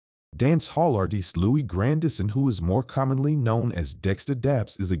Dance hall artist Louis Grandison, who is more commonly known as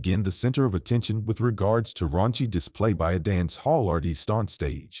Dexta, is again the center of attention with regards to raunchy display by a dance hall artist on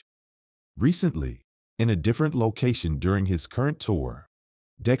stage. Recently, in a different location during his current tour,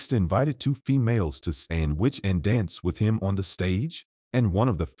 Dexta invited two females to sandwich and dance with him on the stage, and one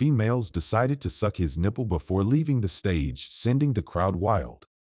of the females decided to suck his nipple before leaving the stage, sending the crowd wild.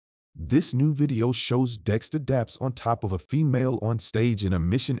 This new video shows Dexta on top of a female on stage in a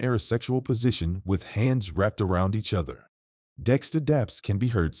mission-era sexual position with hands wrapped around each other. Dexta can be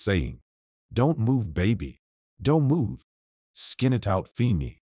heard saying, "Don't move, baby. Don't move. Skin it out,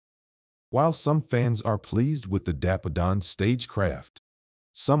 Feeny." While some fans are pleased with the Dapadon's stagecraft,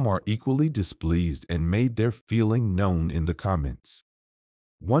 some are equally displeased and made their feeling known in the comments.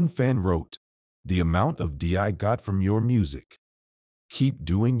 One fan wrote, "The amount of D I got from your music. Keep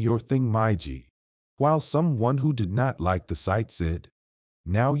doing your thing, my G." While someone who did not like the sight said,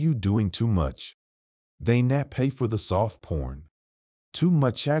 "Now you doing too much. They not pay for the soft porn. Too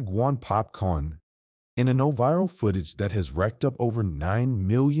much agwan popcorn." In a no viral footage that has racked up over 9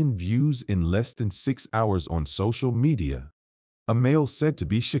 million views in less than 6 hours on social media, a male said to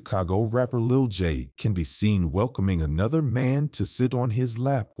be Chicago rapper Lil J can be seen welcoming another man to sit on his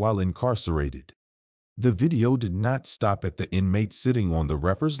lap while incarcerated. The video did not stop at the inmate sitting on the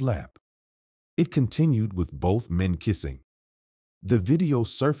rapper's lap. It continued with both men kissing. The video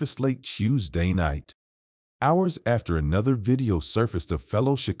surfaced late Tuesday night, hours after another video surfaced of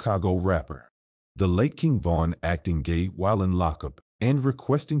fellow Chicago rapper, the late King Von, acting gay while in lockup and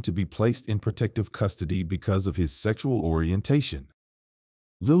requesting to be placed in protective custody because of his sexual orientation.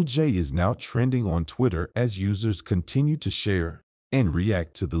 Lil J is now trending on Twitter as users continue to share and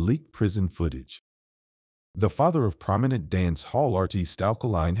react to the leaked prison footage. The father of prominent dance hall artist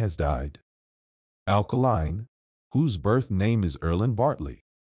Alkaline has died. Alkaline, whose birth name is Erlen Bartley,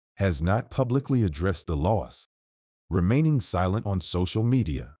 has not publicly addressed the loss, remaining silent on social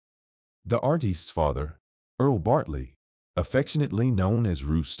media. The artist's father, Earl Bartley, affectionately known as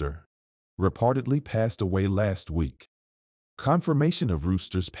Rooster, reportedly passed away last week. Confirmation of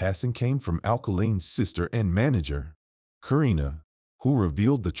Rooster's passing came from Alkaline's sister and manager, Karina, who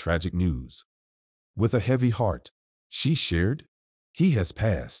revealed the tragic news. With a heavy heart, she shared, "He has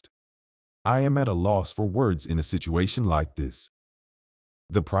passed. I am at a loss for words in a situation like this."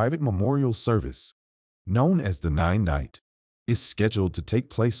 The private memorial service, known as the Nine Night, is scheduled to take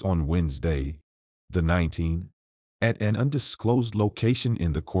place on Wednesday, the 19th, at an undisclosed location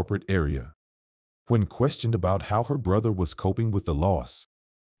in the corporate area. When questioned about how her brother was coping with the loss,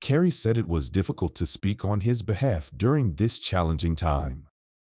 Carrie said it was difficult to speak on his behalf during this challenging time.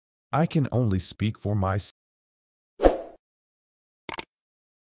 "I can only speak for myself.